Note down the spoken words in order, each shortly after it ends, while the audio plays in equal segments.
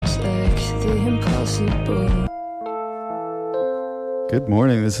impossible. Good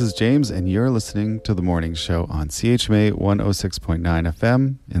morning, this is James, and you're listening to The Morning Show on CHMA 106.9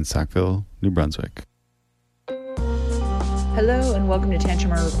 FM in Sackville, New Brunswick. Hello and welcome to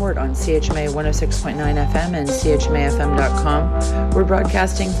Tantramar Report on CHMA 106.9 FM and chmafm.com. We're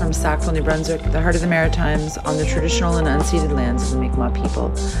broadcasting from Sackville, New Brunswick, the heart of the Maritimes, on the traditional and unceded lands of the Mi'kmaq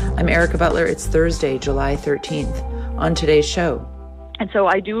people. I'm Erica Butler. It's Thursday, July 13th. On today's show. And so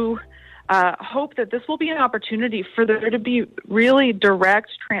I do hope that this will be an opportunity for there to be really direct,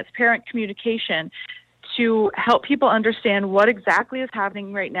 transparent communication to help people understand what exactly is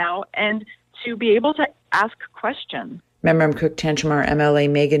happening right now and to be able to ask questions. Memramcook Tantramar MLA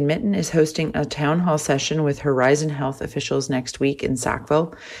Megan Mitten is hosting a town hall session with Horizon Health officials next week in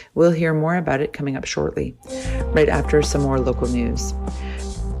Sackville. We'll hear more about it coming up shortly, right after some more local news.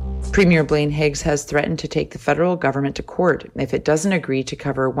 Premier Blaine Higgs has threatened to take the federal government to court if it doesn't agree to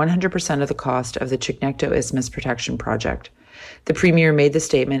cover 100% of the cost of the Chignecto Isthmus Protection Project. The Premier made the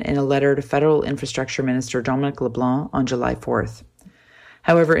statement in a letter to Federal Infrastructure Minister Dominic LeBlanc on July 4th.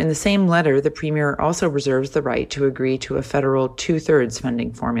 However, in the same letter, the Premier also reserves the right to agree to a federal two-thirds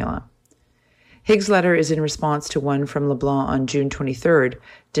funding formula. Higgs' letter is in response to one from LeBlanc on June 23rd,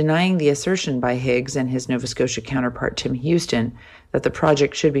 denying the assertion by Higgs and his Nova Scotia counterpart Tim Houston that the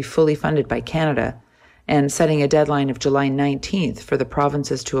project should be fully funded by Canada, and setting a deadline of July 19th for the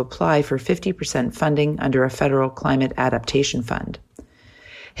provinces to apply for 50% funding under a federal climate adaptation fund.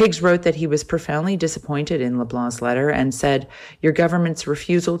 Higgs wrote that he was profoundly disappointed in LeBlanc's letter and said, "Your government's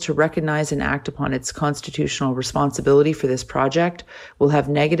refusal to recognize and act upon its constitutional responsibility for this project will have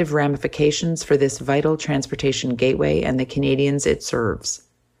negative ramifications for this vital transportation gateway and the Canadians it serves."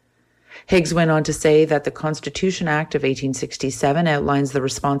 Higgs went on to say that the Constitution Act of 1867 outlines the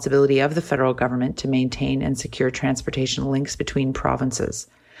responsibility of the federal government to maintain and secure transportation links between provinces.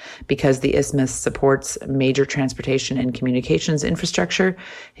 Because the Isthmus supports major transportation and communications infrastructure,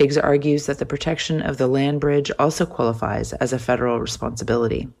 Higgs argues that the protection of the land bridge also qualifies as a federal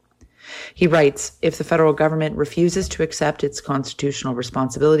responsibility. He writes, "If the federal government refuses to accept its constitutional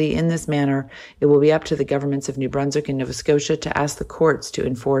responsibility in this manner, it will be up to the governments of New Brunswick and Nova Scotia to ask the courts to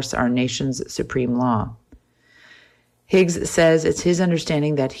enforce our nation's supreme law." Higgs says it's his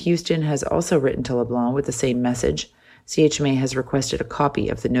understanding that Houston has also written to LeBlanc with the same message. CHMA has requested a copy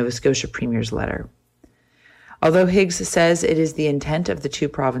of the Nova Scotia Premier's letter. Although Higgs says it is the intent of the two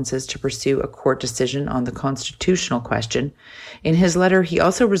provinces to pursue a court decision on the constitutional question, in his letter he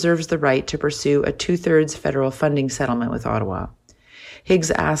also reserves the right to pursue a two-thirds federal funding settlement with Ottawa.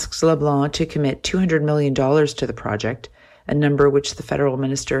 Higgs asks LeBlanc to commit $200 million to the project, a number which the federal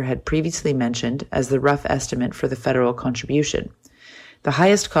minister had previously mentioned as the rough estimate for the federal contribution. The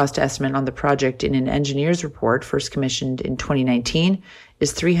highest cost estimate on the project in an engineer's report first commissioned in 2019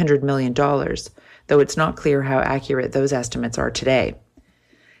 is $300 million, though it's not clear how accurate those estimates are today.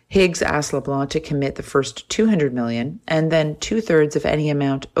 Higgs asked LeBlanc to commit the first $200 million and then two-thirds of any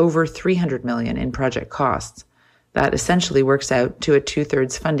amount over $300 million in project costs. That essentially works out to a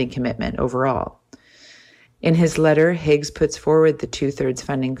two-thirds funding commitment overall. In his letter, Higgs puts forward the two-thirds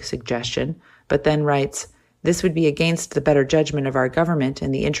funding suggestion, but then writes, "This would be against the better judgment of our government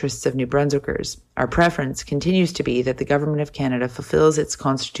and the interests of New Brunswickers. Our preference continues to be that the Government of Canada fulfills its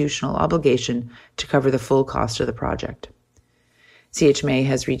constitutional obligation to cover the full cost of the project." CHMA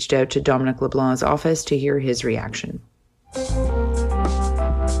has reached out to Dominic LeBlanc's office to hear his reaction.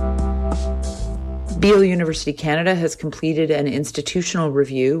 Beale University Canada has completed an institutional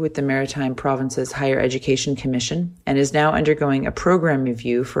review with the Maritime Provinces Higher Education Commission and is now undergoing a program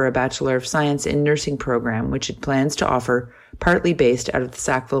review for a Bachelor of Science in Nursing program, which it plans to offer, partly based out of the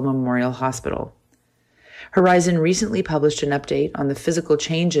Sackville Memorial Hospital. Horizon recently published an update on the physical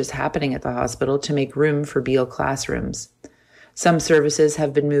changes happening at the hospital to make room for Beale classrooms. Some services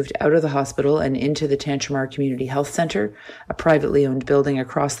have been moved out of the hospital and into the Tantramar Community Health Centre, a privately owned building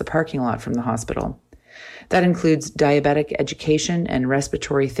across the parking lot from the hospital. That includes diabetic education and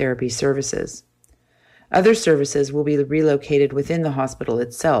respiratory therapy services. Other services will be relocated within the hospital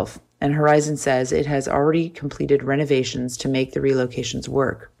itself, and Horizon says it has already completed renovations to make the relocations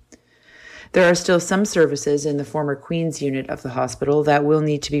work. There are still some services in the former Queen's unit of the hospital that will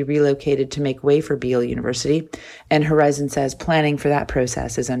need to be relocated to make way for Beale University, and Horizon says planning for that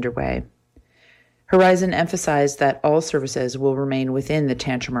process is underway. Horizon emphasized that all services will remain within the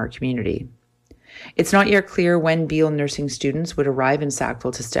Tantramar community. It's not yet clear when Beale nursing students would arrive in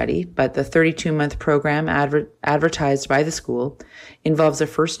Sackville to study, but the 32-month program advertised by the school involves a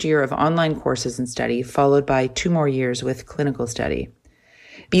first year of online courses and study, followed by 2 more years with clinical study.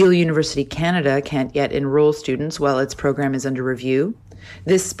 Beale University Canada can't yet enroll students while its program is under review.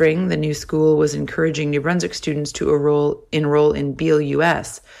 This spring, the new school was encouraging New Brunswick students to enroll in Beale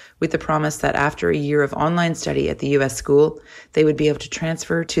US, with the promise that after a year of online study at the US school, they would be able to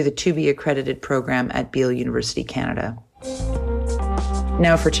transfer to the to-be-accredited program at Beale University, Canada.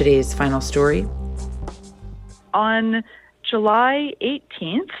 Now for today's final story. On July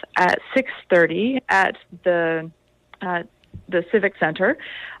 18th at 6:30 at the Civic Center,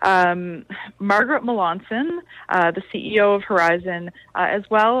 Margaret Melanson, the CEO of Horizon, as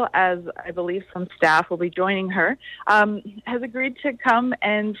well as I believe some staff will be joining her, has agreed to come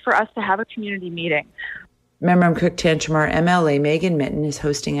and for us to have a community meeting. Memram Cook Tantramar MLA Megan Mitten is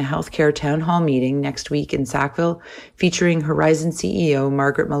hosting a healthcare town hall meeting next week in Sackville, featuring Horizon CEO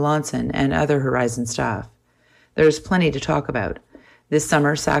Margaret Melanson and other Horizon staff. There's plenty to talk about. This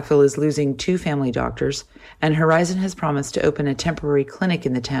summer, Sackville is losing 2 family doctors, and Horizon has promised to open a temporary clinic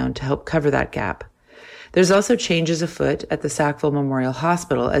in the town to help cover that gap. There's also changes afoot at the Sackville Memorial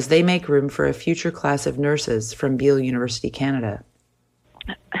Hospital as they make room for a future class of nurses from Beale University, Canada.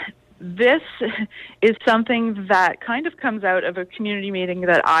 This is something that kind of comes out of a community meeting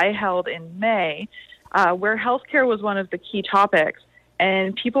that I held in May, where healthcare was one of the key topics,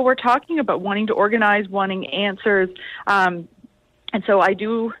 and people were talking about wanting to organize, wanting answers. And so I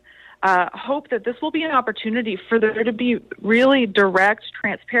do hope that this will be an opportunity for there to be really direct,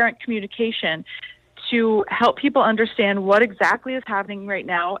 transparent communication to help people understand what exactly is happening right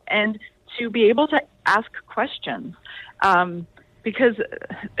now and to be able to ask questions. Because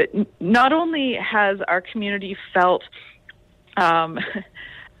not only has our community felt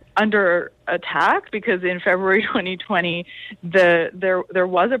under attack, because in February 2020, there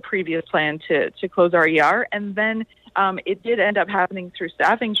was a previous plan to close our ER, and then it did end up happening through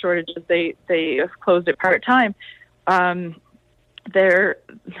staffing shortages. They closed it part-time. There's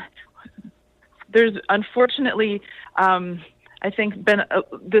unfortunately, I think, been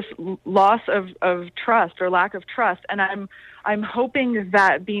this loss of trust or lack of trust, and I'm hoping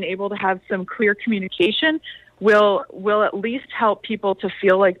that being able to have some clear communication will at least help people to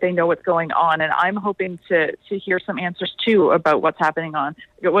feel like they know what's going on. And I'm hoping to hear some answers too about what's going on.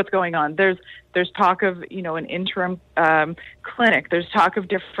 There's talk of, an interim clinic. There's talk of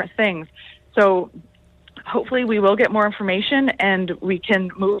different things. So hopefully we will get more information and we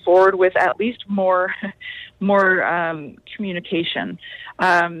can move forward with at least more communication.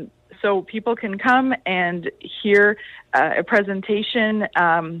 So people can come and hear a presentation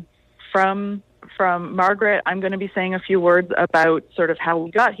from Margaret. I'm going to be saying a few words about sort of how we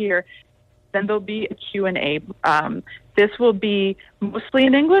got here. Then there'll be a Q&A. This will be mostly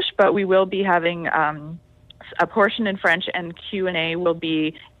in English, but we will be having a portion in French, and Q&A will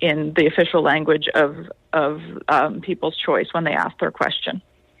be in the official language of people's choice when they ask their question.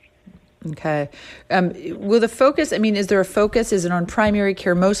 Okay. Will the focus, is there a focus? Is it on primary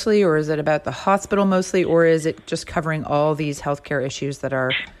care mostly, or is it about the hospital mostly, or is it just covering all these healthcare issues that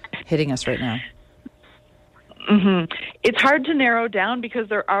are hitting us right now? Mm-hmm. It's hard to narrow down because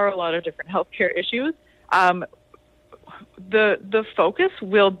there are a lot of different healthcare issues. The focus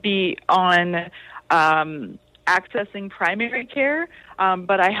will be on accessing primary care,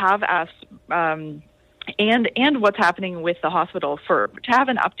 but I have asked and what's happening with the hospital to have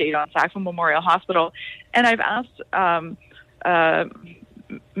an update on Sackville Memorial Hospital, and I've asked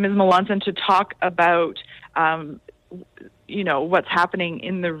Ms. Melanson to talk about what's happening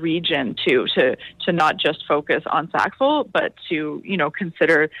in the region too, to not just focus on Sackville, but to,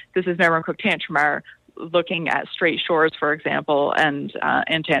 consider, this is Memram Cook Tantramar, looking at Straight Shores, for example, and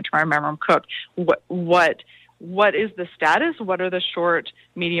Tantramar, Memram Cook. What is the status? What are the short,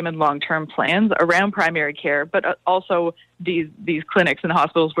 medium, and long-term plans around primary care, but also these clinics and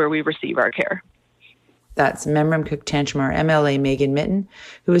hospitals where we receive our care? That's Memram Cook Tantramar MLA Megan Mitten,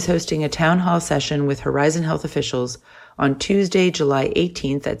 who is hosting a town hall session with Horizon Health officials on Tuesday, July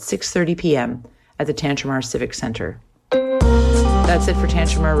 18th at 6:30 p.m. at the Tantramar Civic Center. That's it for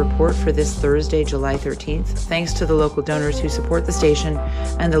Tantramar Report for this Thursday, July 13th. Thanks to the local donors who support the station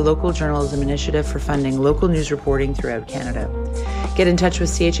and the Local Journalism Initiative for funding local news reporting throughout Canada. Get in touch with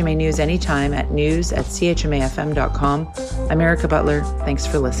CHMA News anytime at news@chmafm.com. I'm Erica Butler. Thanks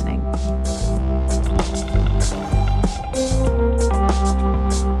for listening.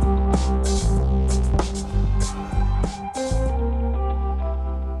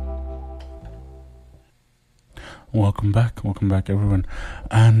 Welcome Welcome back everyone.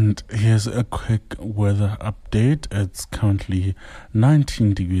 And here's a quick weather update. It's currently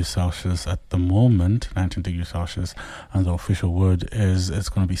 19 degrees Celsius at the moment, 19 degrees Celsius, and the official word is it's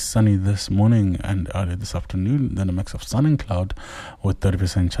going to be sunny this morning and early this afternoon, then a mix of sun and cloud with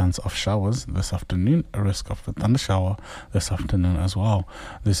 30% chance of showers this afternoon, a risk of a thunder shower this afternoon as well.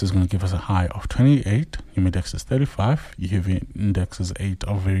 This is going to give us a high of 28, humidity index is 35, UV index is 8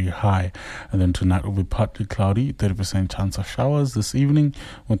 or very high, and then tonight will be partly cloudy, 30% chance of showers this evening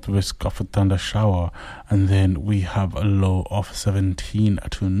with the risk of a thunder shower, and then we have a low of 17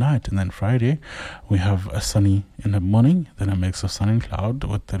 tonight, and then Friday we have a sunny in the morning, then a mix of sun and cloud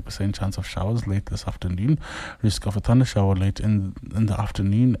with 30% chance of showers late this afternoon, risk of a thunder shower late in the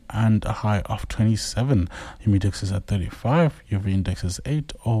afternoon, and a high of 27. Humidity index is at 35, UV index is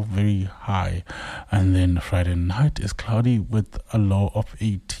 8 or very high, and then Friday night is cloudy with a low of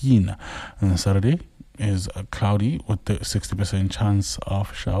 18, and then Saturday is cloudy with the 60% chance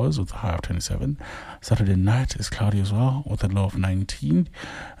of showers with a high of 27. Saturday night is cloudy as well with a low of 19.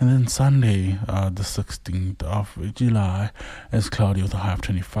 And then Sunday, the 16th of July, is cloudy with a high of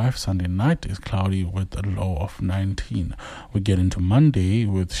 25. Sunday night is cloudy with a low of 19. We get into Monday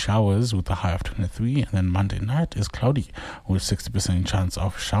with showers with a high of 23. And then Monday night is cloudy with 60% chance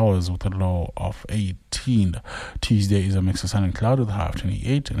of showers with a low of 18. Tuesday is a mix of sun and cloud with a high of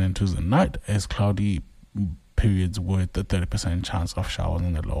 28. And then Tuesday night is cloudy periods with a 30% chance of showers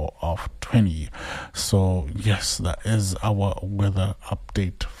and a low of 20. So yes, that is our weather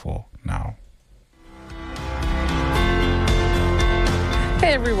update for now.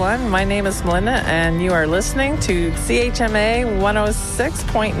 Hey everyone, my name is Melinda and you are listening to CHMA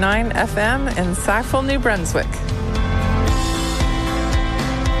 106.9 FM in Sackville, New Brunswick.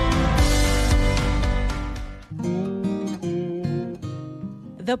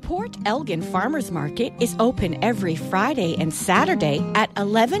 The Port Elgin Farmers Market is open every Friday and Saturday at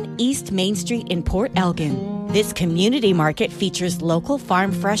 11 East Main Street in Port Elgin. This community market features local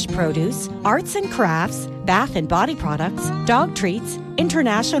farm fresh produce, arts and crafts, bath and body products, dog treats,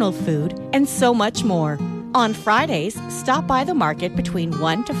 international food, and so much more. On Fridays, stop by the market between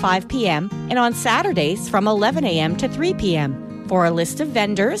 1 to 5 p.m. and on Saturdays from 11 a.m. to 3 p.m. For a list of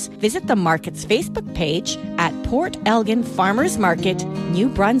vendors, visit the market's Facebook page at Port Elgin Farmers Market, New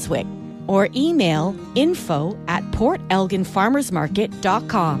Brunswick, or email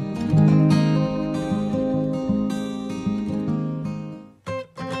info@portelginfarmersmarket.com.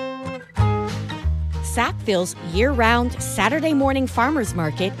 Sackville's year-round Saturday morning farmers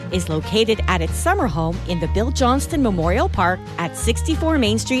market is located at its summer home in the Bill Johnston Memorial Park at 64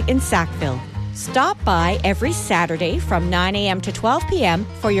 Main Street in Sackville. Stop by every Saturday from 9 a.m. to 12 p.m.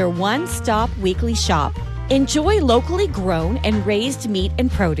 for your one-stop weekly shop. Enjoy locally grown and raised meat and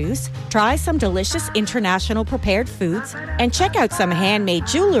produce, try some delicious international prepared foods, and check out some handmade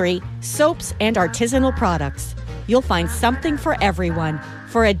jewelry, soaps, and artisanal products. You'll find something for everyone.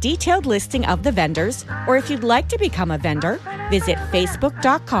 For a detailed listing of the vendors, or if you'd like to become a vendor, visit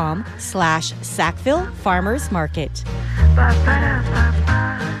facebook.com/Sackville Farmers Market.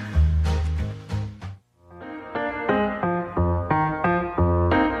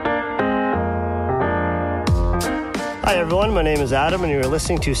 Hi everyone, my name is Adam and you're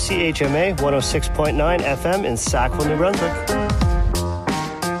listening to CHMA 106.9 FM in Sackville, New Brunswick.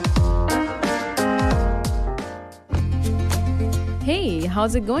 Hey,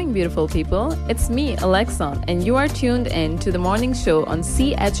 how's it going, beautiful people? It's me, Alexa, and you are tuned in to the morning show on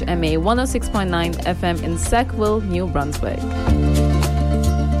CHMA 106.9 FM in Sackville, New Brunswick.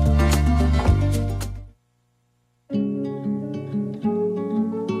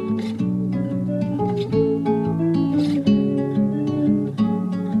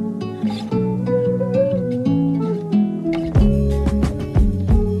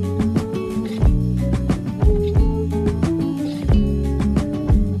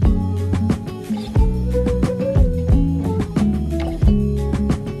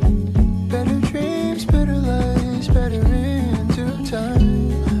 Better dreams, better lives, better into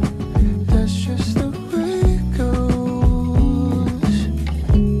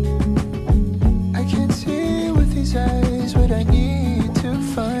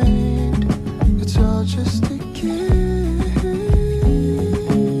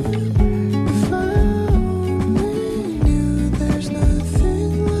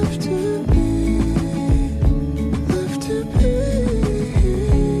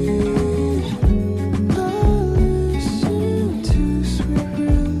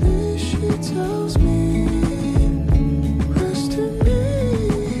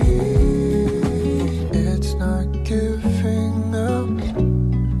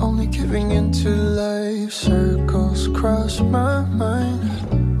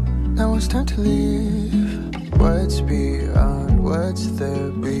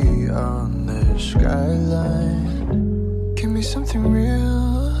beyond the skyline. Give me something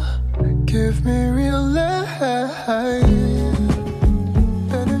real, give me real life.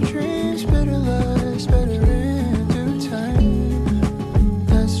 Better dreams, better lives, better in due time.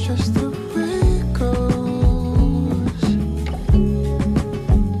 That's just the way it goes.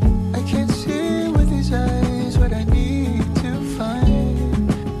 I can't see with these eyes what I need to find.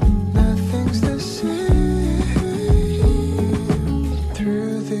 Nothing's the same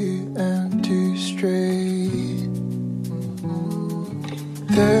through the empty street.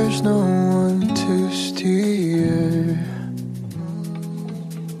 There's no one to steer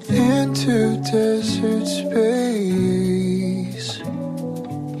into desert space.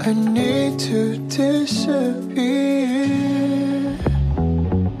 I need to disappear.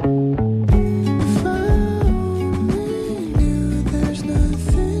 If I only knew there's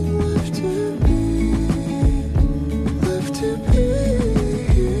nothing left to be, left to be.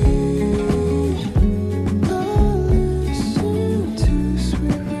 I'll listen to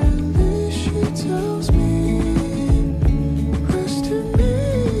sweet release, she tells me, rest in me.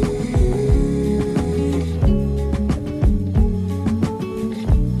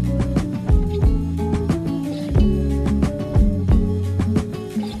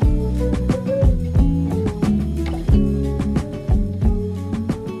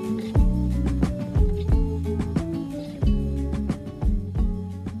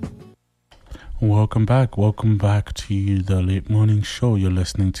 Welcome back to the late morning show. You're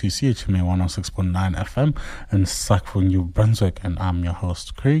listening to CHMA 106.9 FM in Sackville, New Brunswick, and I'm your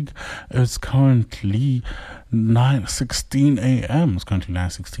host, Craig. It's currently 9:16 a.m. It's currently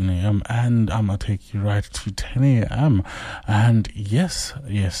 9:16 a.m. and I'm gonna take you right to 10 a.m. And yes,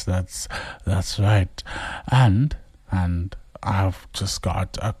 that's right. And I've just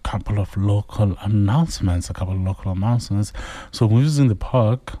got a couple of local announcements. So Movies in the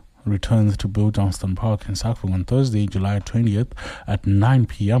Park returns to Bill Johnston Park in Sackville on Thursday, July 20th at 9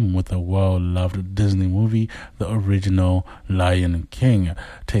 p.m. with the well-loved Disney movie, the original Lion King.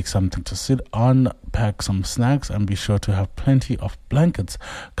 Take something to sit on, pack some snacks, and be sure to have plenty of blankets.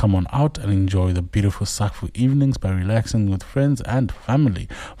 Come on out and enjoy the beautiful Sackville evenings by relaxing with friends and family.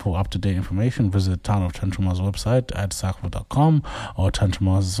 For up-to-date information, visit Town of Tantruma's website at sackville.com or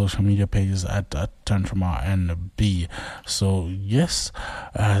Tantruma's social media pages at Tantruma NB. So yes,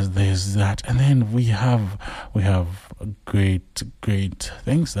 there's that, and then we have great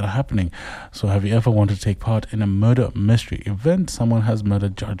things that are happening. So have you ever wanted to take part in a murder mystery event? Someone has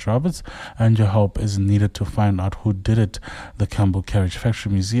murdered Judge Roberts and your help is needed to find out who did it. The Campbell Carriage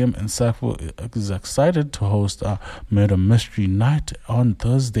Factory Museum in Sackville is excited to host a murder mystery night on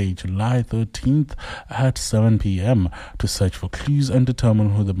Thursday, July 13th at 7 p.m. to search for clues and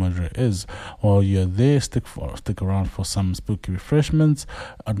determine who the murderer is. While you're there, stick around for some spooky refreshments.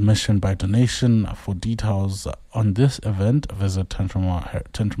 Admission by donation. For details on this event, visit Tantrum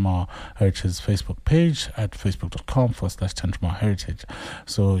Heritage's Facebook page at facebook.com/Tantrum Heritage.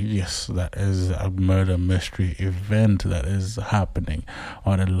 So yes, that is a murder mystery event that is happening.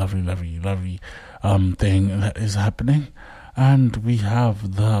 What a lovely thing that is happening. And we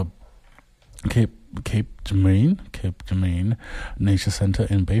have the Cape Germain Nature Center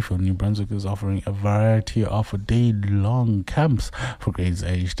in Bayfield, New Brunswick is offering a variety of day-long camps for grades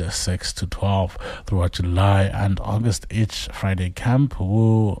aged 6 to 12 throughout July and August. Each Friday camp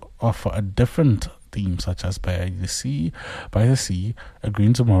will offer a different theme, such as by the sea, a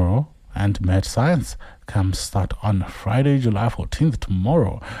green tomorrow, and Mad Science. Camps start on Friday, July 14th,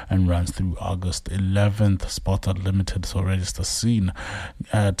 tomorrow, and runs through August 11th. Spots are limited, so register soon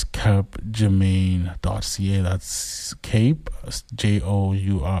at capegermain.ca. That's Cape,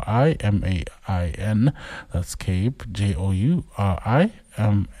 JOURIMAIN. That's Cape,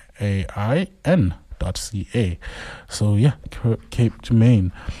 JOURIMAIN.ca. So yeah,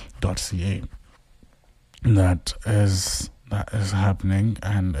 capegermain.ca. That is happening,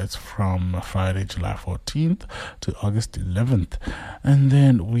 and it's from Friday, July 14th to August 11th. And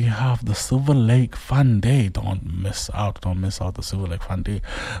then we have the Silver Lake Fun Day. Don't miss out the Silver Lake Fun Day.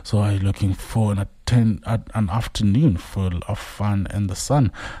 So are you looking for an afternoon full of fun in the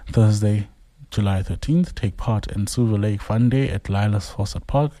sun? Thursday, July 13th, take part in Silver Lake Fun Day at Lilas Fawcett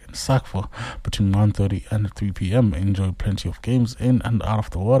Park in Sackville between 1:30 and 3 p.m. Enjoy plenty of games in and out of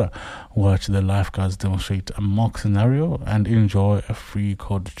the water. Watch the lifeguards demonstrate a mock scenario and enjoy a free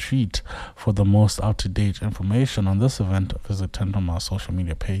cold treat. For the most up-to-date information on this event, visit Tantruma's social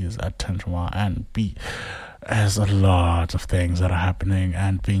media pages at Tantruma NB. There's a lot of things that are happening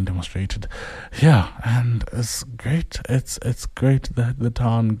and being demonstrated. Yeah, and it's great. It's great that the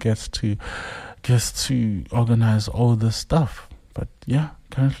town gets to organize all this stuff. But yeah,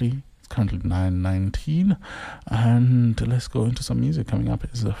 Currently 9:19, and let's go into some music. Coming up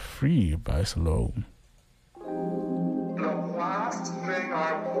is Free by Slow. The last thing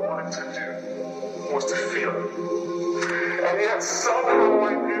I wanted to do was to feel it. And yet somehow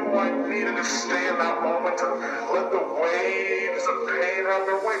I knew I needed to stay in that moment to let the waves of pain have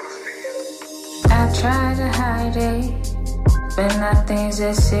their way with me. I tried to hide it, but nothing's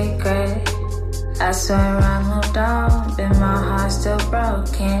a secret. I swear I moved on, but my heart's still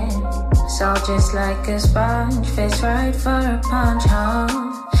broken. So just like a sponge, fits right for a punch, huh?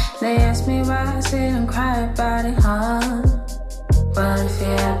 They ask me why I sit and cry about it, huh? Well, if you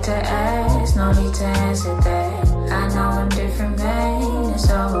have to ask, no need to answer that. I know I'm different, pain, it's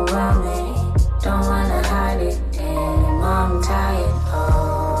overwhelming. Don't wanna hide it anymore, I'm tired,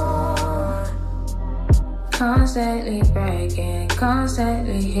 constantly breaking,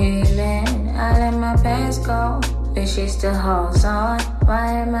 constantly healing. I let my past go, but she still holds on.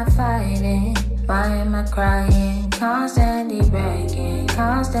 Why am I fighting? Why am I crying? Constantly breaking,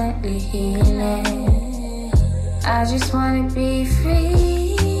 constantly healing. I just wanna be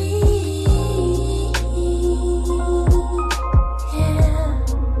free. Yeah.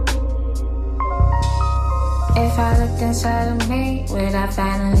 If I looked inside of me, would I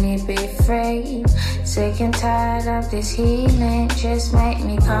finally be free? Sick and tired of this healing, just make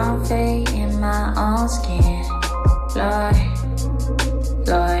me comfy in my own skin. Lord,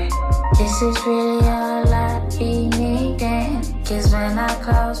 this is really all I be needing. Cause when I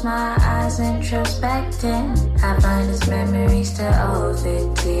close my eyes introspecting, I find these memories to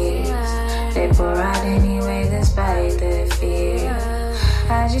over tears. They pour out anyway despite the fear.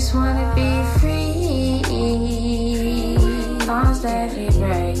 I just wanna be free. Constantly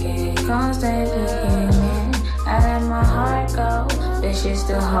breaking, constantly healing. I let my heart go, but she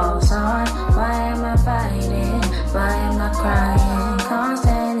still holds on. Why am I fighting? Why am I crying?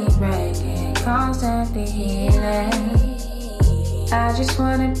 Constantly breaking, constantly healing. I just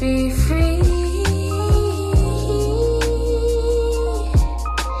wanna be free.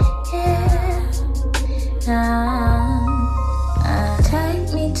 Yeah.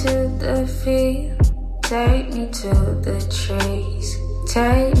 Take me to the field. Take me to the trees,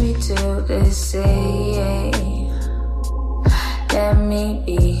 take me to the sea. Let me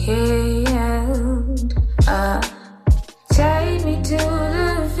be healed. Take me to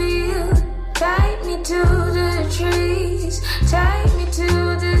the field, take me to the trees, take me to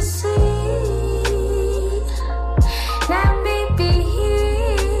the sea. Let me be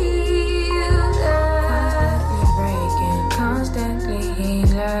healed. Constantly breaking, constantly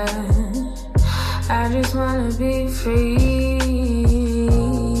healing. I just wanna be free.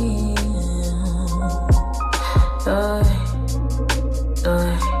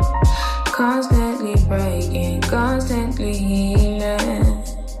 Constantly breaking, constantly healing.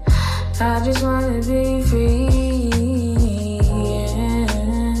 I just wanna be free.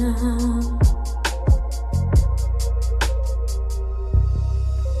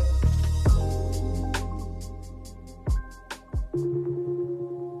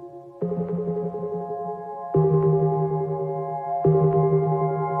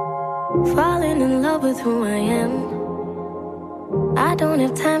 Falling in love with who I am. I don't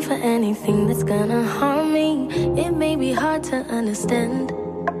have time for anything that's gonna harm me. It may be hard to understand.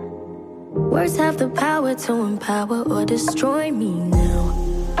 Words have the power to empower or destroy me now.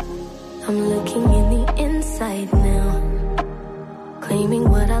 I'm looking in the inside now, claiming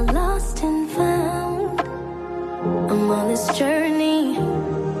what I lost and found. I'm on this journey,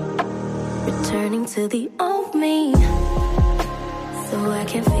 returning to the old me, so I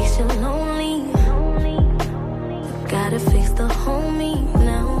can face your lonely. Gotta fix the whole me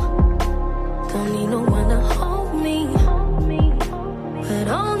now. Don't need no one to hold me, but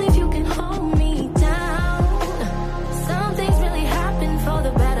only if you can hold me down. Some things really happen for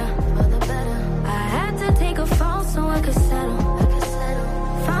the better. I had to take a fall so I could settle.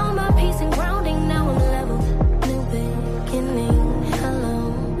 Found my peace and grounding, now I'm leveled. New beginning, hello.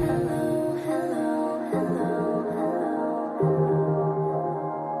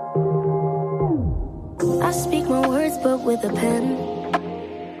 I speak my words but with a pen.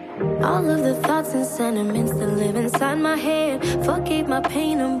 All of the thoughts and sentiments that live inside my head. Forgave my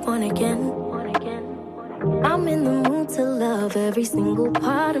pain, I'm born again. I'm in the mood to love every single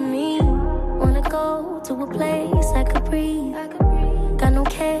part of me. Wanna go to a place I could breathe. Got no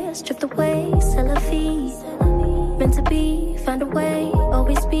cares, drift away, c'est la vie. Meant to be, find a way,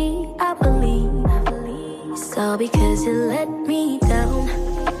 always be, I believe. It's all because you let me down.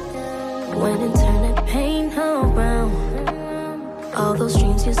 When and turn that pain around. All those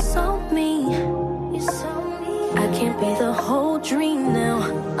dreams you sold me, I can't be the whole dream now.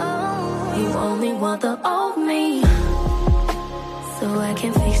 You only want the old me, so I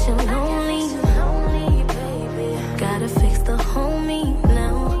can fix you lonely. Gotta fix the whole me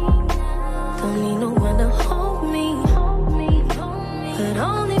now. Don't need no one to hold me, but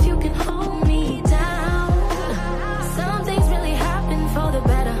only if you can hold me down. Some things really happen for the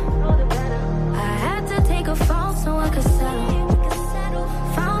better. I had to take a fall so I could settle.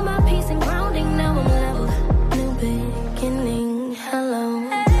 Found my peace and grounding, now I'm leveled. New beginning, hello.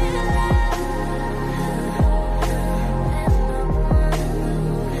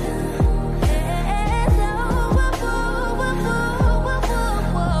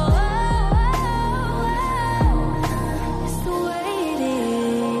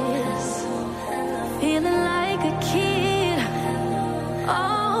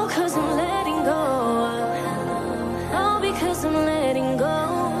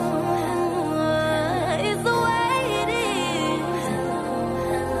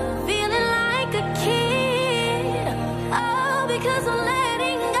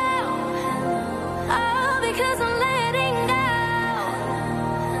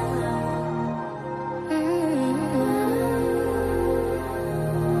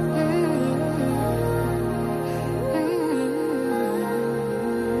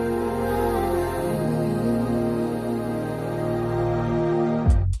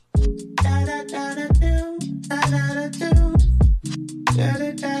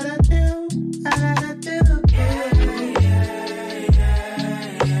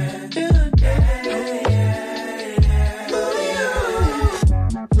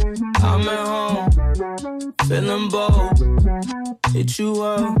 Feeling bold, hit you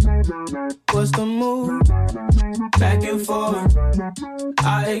up. What's the move? Back and forth,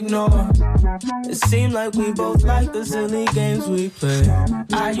 I ignore. It seems like we both like the silly games we play.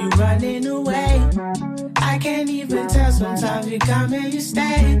 Are you running away? I can't even tell. Sometimes you come and you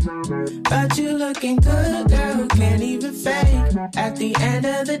stay, but you looking good, girl. Can't even fake. At the end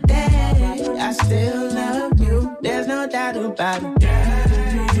of the day, I still love you. There's no doubt about it.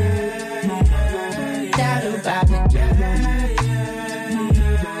 Doubt about it.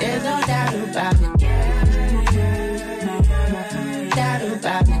 There's no doubt about it. Doubt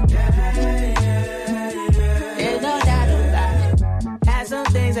about it. There's no doubt about it. Had some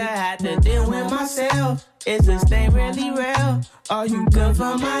things I had to deal with myself. Is this thing really real? Are you good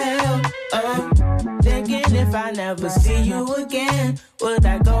for my health? Thinking if I never see you again, would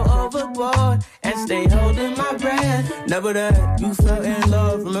I go overboard and stay holding my breath? Never that, you fell in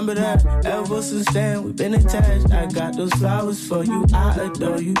love, remember that. Ever since then, we've been attached. I got those flowers for you, I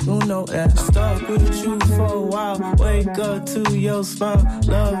adore you, you know that. Stuck with you for a while, wake up to your smile.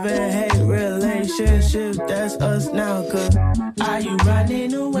 Love and hate relationship, that's us now. Cause are you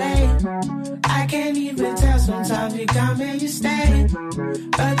running away? I can't even tell. Sometimes you come and you stay,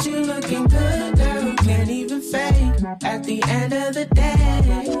 but you looking good, girl. Can't even fake. At the end of the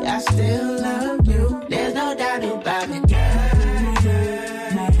day, I still love you. There's no doubt about it.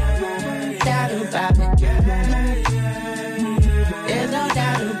 Doubt about it. There's no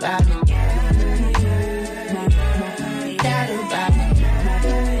doubt about it. Doubt about it.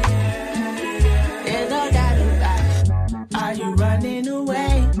 There's no doubt about it. Are you running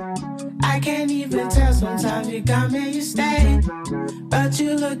away? I can't even tell. Sometimes you come and you stay, but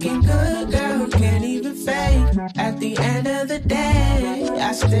you looking good, girl. Can't even fake. At the end of the day,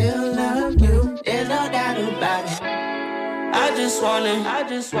 I still love you. There's no doubt about it. I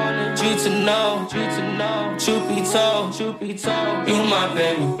just wanted you to know, truth be told, you my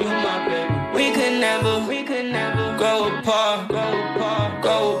baby, We could never go apart,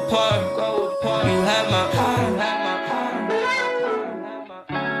 You have my heart,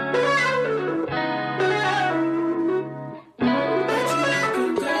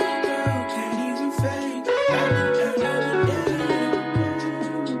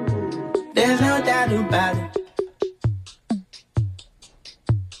 There's no doubt about it.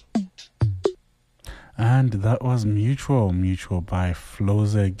 And that was Mutual by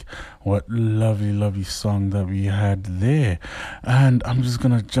Flozig. What lovely song that we had there. And I'm just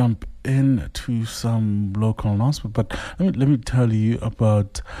going to jump into some local announcement, but let me tell you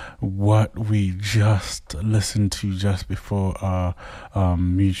about what we just listened to just before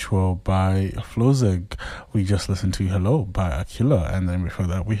Mutual by Flozig. We just listened to Hello by Aquila, and then before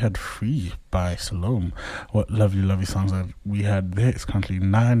that we had Free by Salome. What lovely songs that we had there. It's currently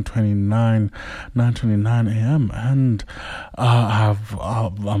 9:29 a.m. and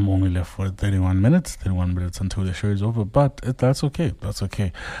I'm only left for 31 minutes until the show is over, but that's okay.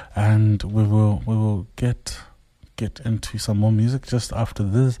 And we will get get into some more music just after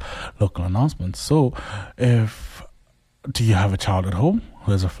this local announcement. So, do you have a child at home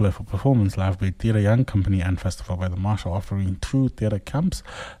who has a flair for performance? Live Bait Theatre Young Company and Festival by the Marshall offering 2 theatre camps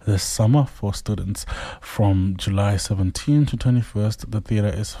this summer for students from July 17 to 21st. The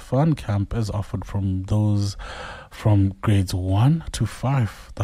Theatre is Fun camp is offered from those from grades 1 to 5.